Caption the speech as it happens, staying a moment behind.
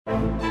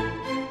Museum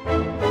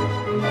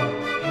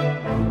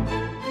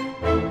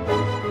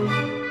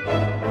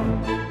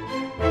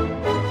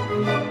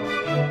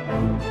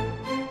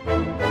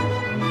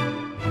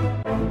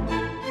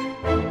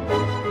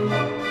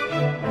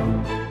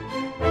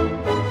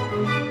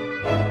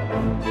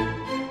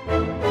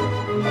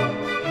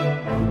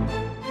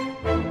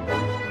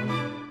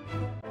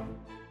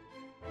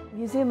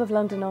of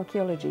London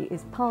Archaeology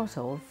is part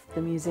of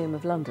the Museum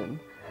of London.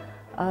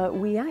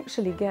 We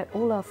actually get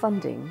all our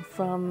funding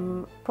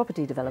from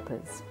property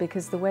developers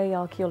because the way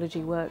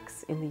archaeology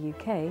works in the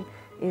UK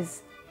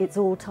is it's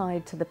all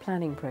tied to the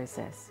planning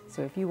process.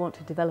 So if you want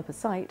to develop a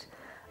site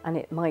and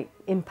it might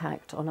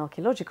impact on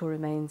archaeological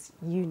remains,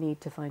 you need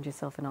to find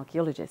yourself an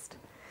archaeologist.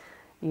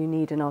 You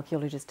need an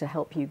archaeologist to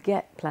help you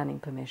get planning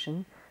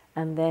permission,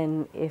 and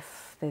then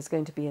if there's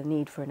going to be a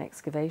need for an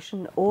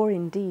excavation or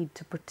indeed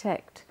to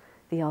protect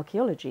the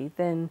archaeology,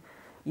 then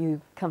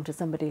you come to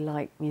somebody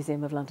like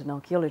Museum of London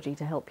Archaeology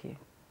to help you.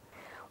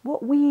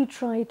 What we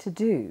try to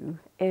do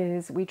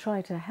is we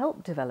try to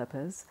help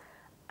developers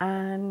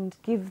and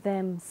give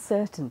them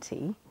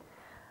certainty.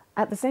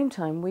 At the same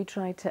time, we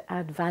try to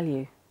add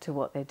value to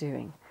what they're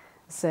doing.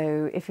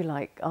 So if you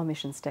like, our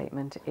mission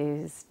statement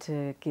is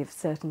to give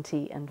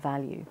certainty and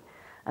value.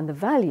 And the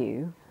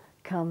value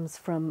comes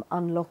from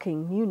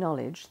unlocking new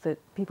knowledge that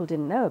people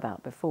didn't know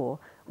about before,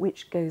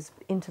 which goes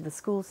into the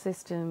school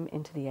system,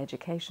 into the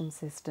education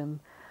system,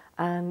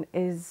 and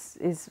is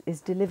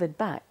delivered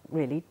back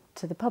really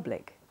to the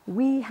public.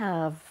 We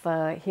have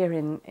here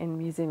in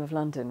Museum of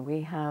London,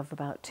 we have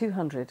about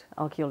 200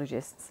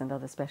 archaeologists and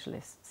other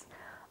specialists.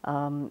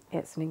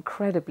 It's an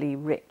incredibly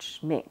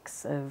rich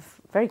mix of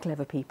very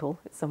clever people.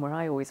 It's somewhere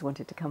I always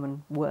wanted to come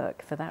and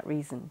work for that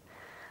reason.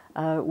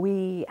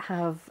 We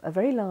have a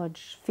very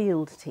large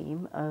field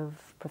team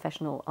of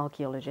professional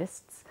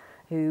archaeologists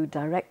who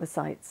direct the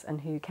sites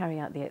and who carry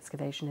out the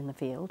excavation in the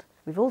field.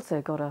 We've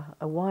also got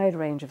a wide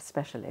range of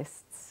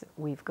specialists.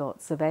 We've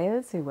got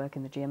surveyors who work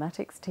in the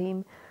geomatics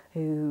team,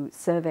 who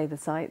survey the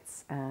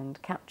sites and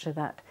capture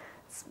that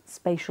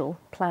spatial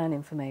plan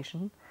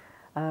information.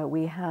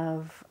 We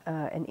have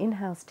an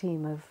in-house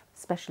team of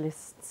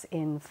specialists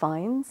in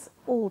finds,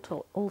 all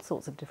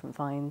sorts of different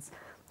finds,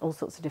 all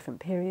sorts of different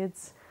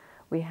periods.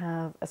 We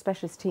have a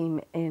specialist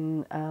team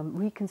in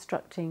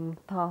reconstructing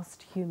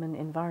past human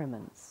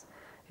environments,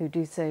 who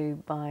do so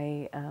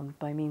by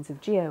means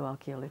of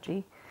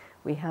geoarchaeology.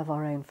 We have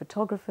our own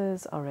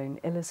photographers, our own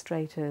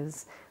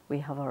illustrators, we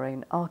have our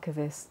own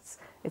archivists.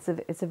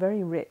 It's a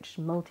very rich,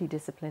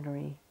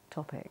 multidisciplinary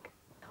topic.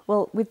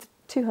 Well, with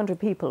 200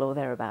 people or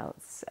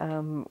thereabouts,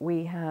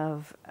 we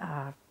have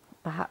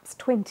perhaps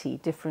 20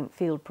 different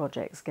field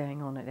projects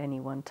going on at any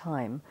one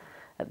time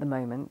at the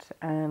moment,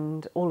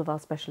 and all of our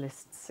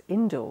specialists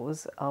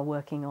indoors are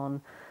working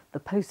on the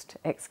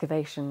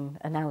post-excavation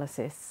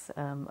analysis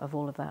of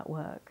all of that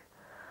work.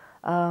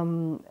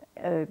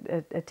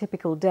 A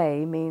typical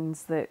day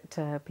means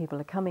that people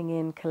are coming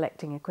in,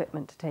 collecting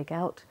equipment to take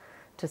out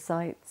to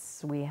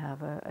sites. We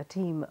have a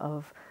team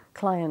of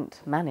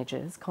client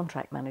managers,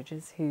 contract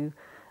managers, who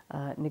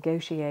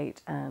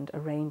negotiate and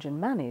arrange and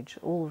manage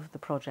all of the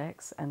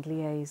projects and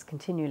liaise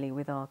continually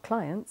with our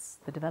clients,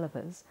 the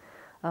developers.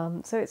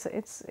 So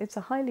it's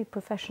a highly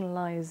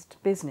professionalised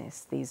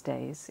business these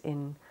days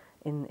in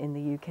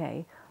the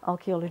UK.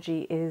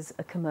 Archaeology is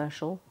a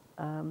commercial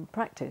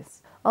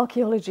practice.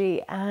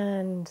 Archaeology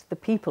and the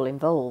people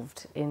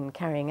involved in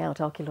carrying out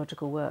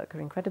archaeological work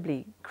are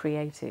incredibly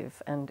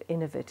creative and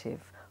innovative,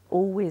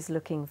 always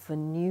looking for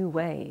new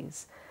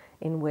ways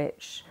in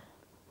which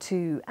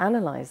to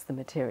analyse the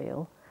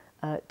material,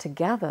 to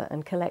gather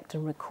and collect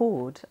and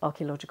record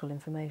archaeological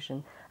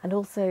information, and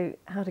also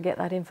how to get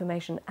that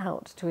information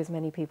out to as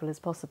many people as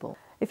possible.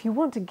 If you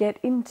want to get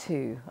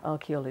into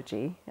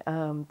archaeology,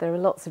 there are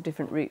lots of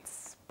different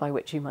routes by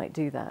which you might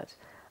do that.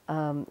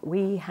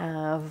 We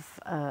have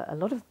a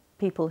lot of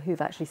people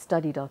who've actually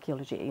studied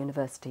archaeology at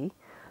university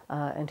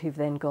and who've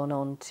then gone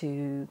on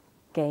to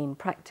gain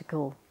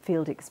practical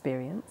field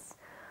experience.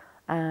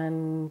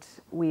 And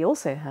we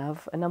also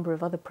have a number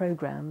of other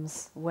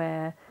programs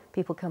where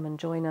people come and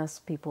join us,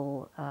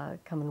 people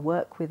come and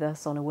work with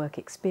us on a work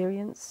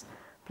experience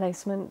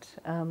placement.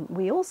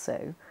 We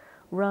also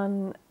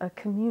run a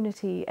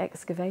community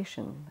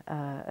excavation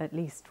at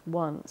least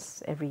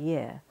once every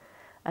year.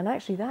 And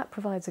actually that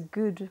provides a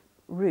good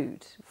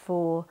route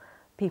for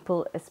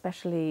people,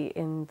 especially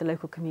in the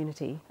local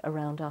community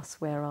around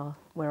us where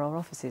our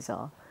offices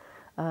are,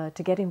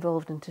 to get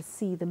involved and to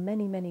see the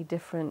many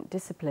different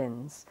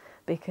disciplines,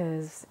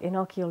 because in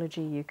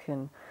archaeology you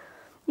can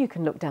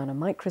look down a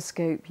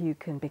microscope, you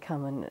can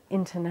become an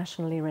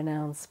internationally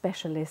renowned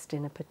specialist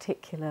in a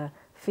particular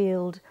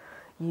field,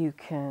 you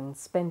can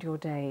spend your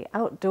day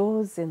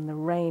outdoors in the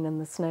rain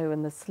and the snow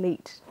and the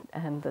sleet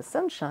and the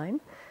sunshine,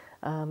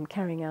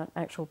 carrying out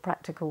actual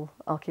practical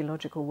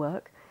archaeological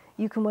work.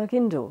 You can work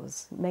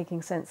indoors,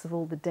 making sense of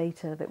all the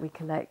data that we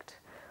collect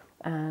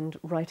and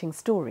writing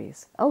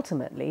stories.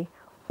 Ultimately,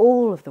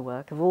 all of the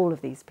work of all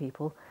of these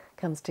people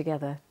comes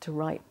together to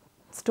write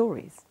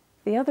stories.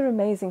 The other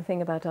amazing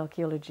thing about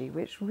archaeology,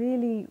 which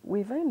really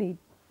we've only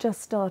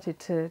just started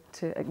to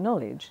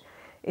acknowledge,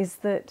 is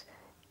that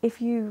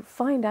if you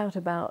find out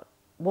about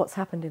what's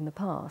happened in the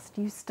past,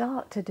 you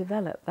start to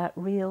develop that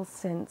real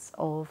sense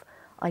of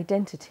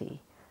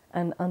identity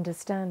and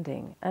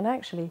understanding. And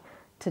actually,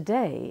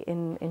 today,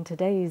 in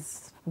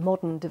today's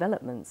modern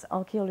developments,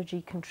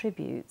 archaeology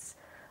contributes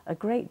a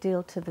great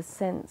deal to the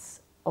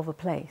sense of a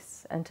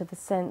place and to the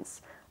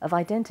sense of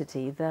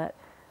identity that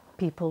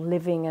people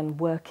living and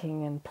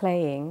working and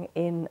playing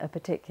in a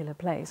particular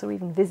place, or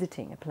even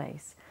visiting a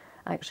place,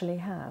 actually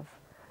have.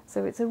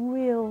 So it's a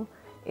real,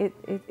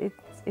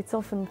 it's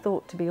often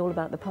thought to be all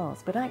about the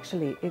past, but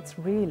actually it's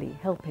really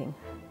helping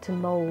to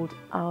mould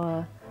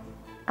our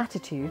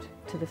attitude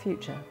to the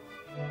future.